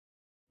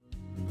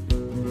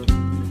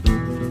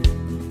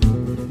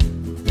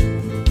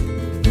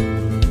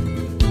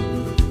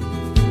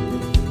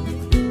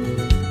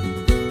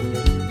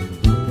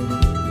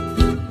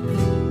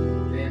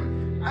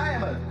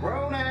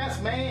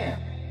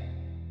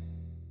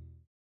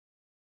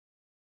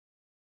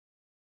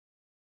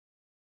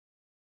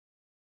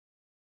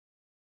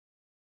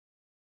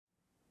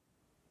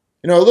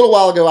You know, a little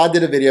while ago, I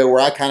did a video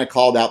where I kind of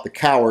called out the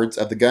cowards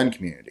of the gun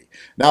community.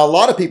 Now, a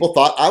lot of people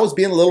thought I was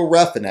being a little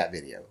rough in that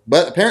video,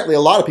 but apparently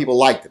a lot of people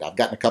liked it. I've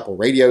gotten a couple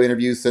radio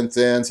interviews since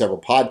then, several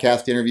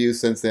podcast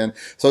interviews since then.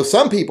 So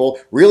some people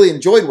really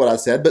enjoyed what I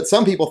said, but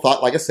some people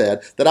thought, like I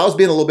said, that I was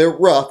being a little bit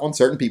rough on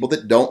certain people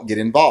that don't get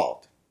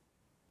involved.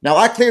 Now,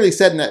 I clearly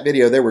said in that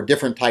video there were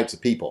different types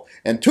of people,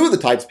 and two of the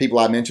types of people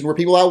I mentioned were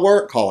people I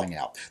weren't calling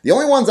out. The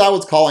only ones I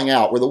was calling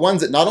out were the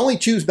ones that not only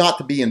choose not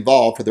to be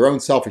involved for their own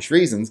selfish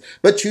reasons,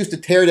 but choose to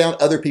tear down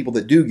other people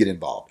that do get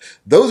involved.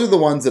 Those are the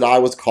ones that I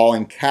was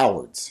calling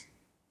cowards.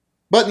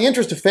 But in the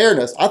interest of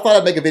fairness, I thought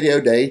I'd make a video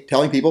today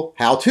telling people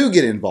how to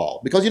get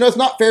involved. Because, you know, it's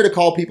not fair to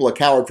call people a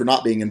coward for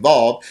not being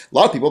involved. A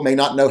lot of people may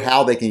not know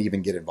how they can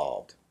even get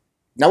involved.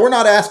 Now, we're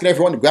not asking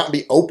everyone to go out and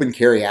be open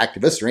carry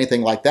activists or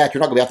anything like that. You're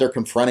not going to be out there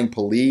confronting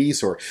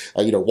police or,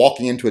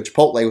 walking into a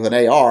Chipotle with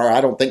an AR. I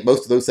don't think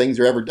most of those things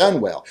are ever done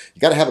well. You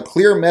got to have a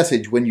clear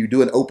message when you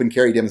do an open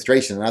carry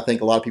demonstration, and I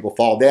think a lot of people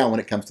fall down when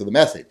it comes to the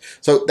message.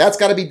 So that's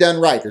got to be done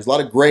right. There's a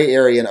lot of gray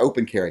area in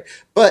open carry,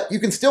 but you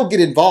can still get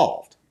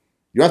involved.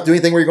 You don't have to do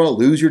anything where you're going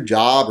to lose your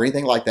job or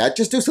anything like that.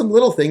 Just do some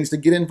little things to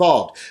get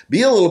involved.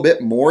 Be a little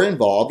bit more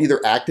involved, either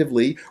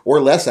actively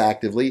or less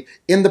actively,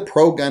 in the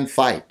pro-gun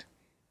fight.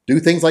 Do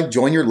things like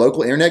join your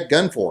local internet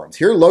gun forums.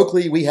 Here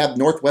locally, we have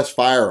Northwest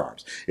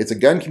Firearms. It's a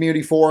gun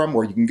community forum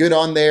where you can get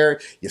on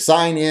there, you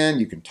sign in,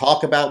 you can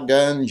talk about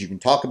guns, you can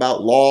talk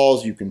about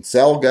laws, you can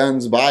sell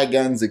guns, buy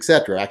guns,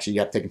 etc. Actually,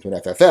 you have to take them to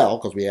an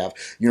FFL because we have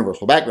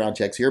universal background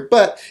checks here,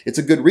 but it's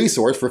a good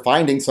resource for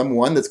finding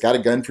someone that's got a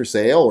gun for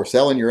sale or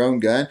selling your own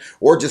gun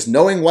or just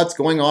knowing what's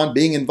going on,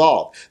 being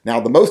involved.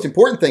 Now, the most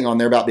important thing on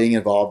there about being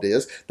involved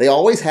is they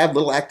always have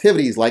little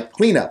activities like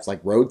cleanups,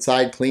 like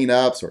roadside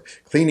cleanups or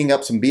cleaning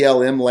up some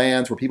BLM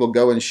lands where people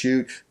go and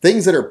shoot,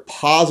 things that are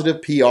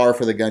positive PR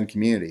for the gun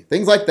community.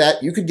 Things like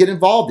that you could get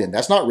involved in.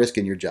 That's not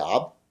risking your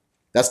job.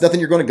 That's nothing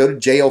you're going to go to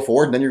jail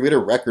for and then you're going to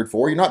get a record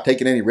for. You're not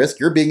taking any risk.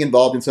 You're being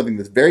involved in something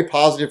that's very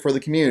positive for the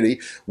community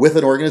with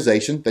an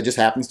organization that just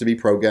happens to be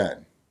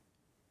pro-gun.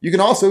 You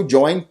can also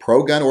join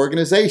pro-gun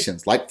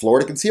organizations like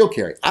Florida Conceal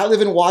Carry. I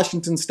live in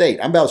Washington State.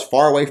 I'm about as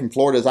far away from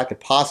Florida as I could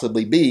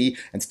possibly be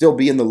and still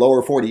be in the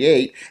lower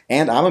 48,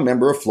 and I'm a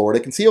member of Florida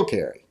Conceal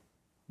Carry.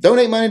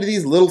 Donate money to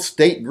these little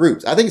state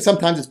groups. I think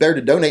sometimes it's better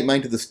to donate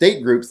money to the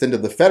state groups than to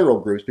the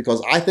federal groups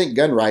because I think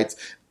gun rights,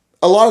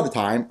 a lot of the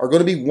time, are going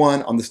to be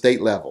won on the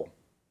state level.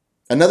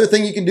 Another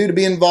thing you can do to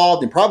be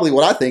involved, and probably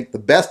what I think the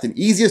best and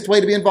easiest way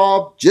to be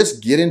involved,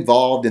 just get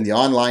involved in the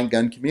online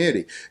gun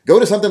community. Go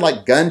to something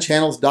like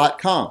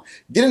Gunchannels.com.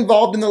 Get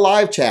involved in the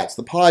live chats,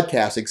 the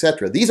podcasts,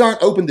 etc. These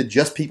aren't open to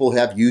just people who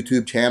have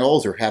YouTube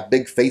channels or have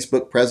big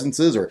Facebook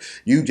presences or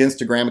huge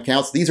Instagram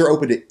accounts. These are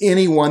open to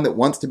anyone that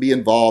wants to be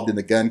involved in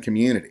the gun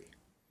community.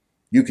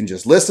 You can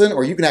just listen,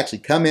 or you can actually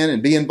come in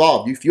and be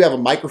involved. If you have a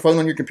microphone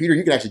on your computer,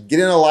 you can actually get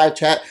in a live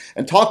chat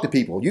and talk to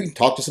people. You can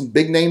talk to some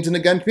big names in the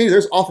gun community.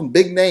 There's often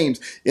big names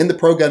in the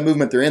pro-gun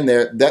movement. They're in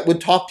there that would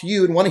talk to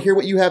you and want to hear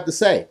what you have to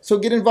say. So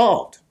get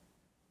involved.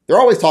 They're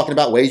always talking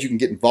about ways you can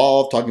get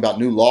involved, talking about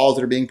new laws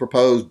that are being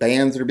proposed,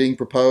 bans that are being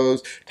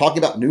proposed, talking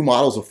about new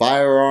models of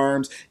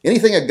firearms.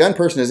 Anything a gun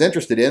person is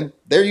interested in,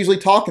 they're usually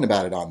talking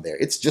about it on there.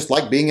 It's just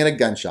like being in a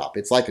gun shop.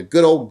 It's like a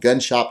good old gun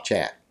shop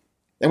chat.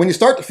 And when you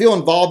start to feel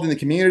involved in the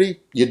community,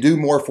 you do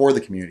more for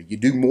the community. You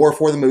do more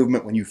for the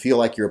movement when you feel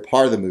like you're a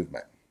part of the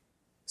movement.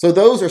 So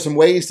those are some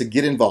ways to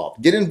get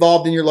involved. Get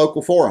involved in your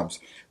local forums.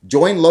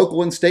 Join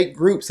local and state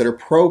groups that are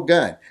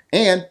pro-gun.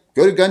 And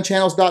go to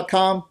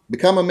gunchannels.com,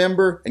 become a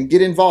member, and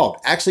get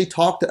involved. Actually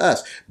talk to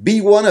us. Be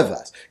one of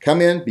us.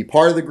 Come in, be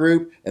part of the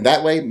group, and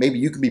that way maybe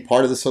you can be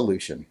part of the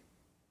solution.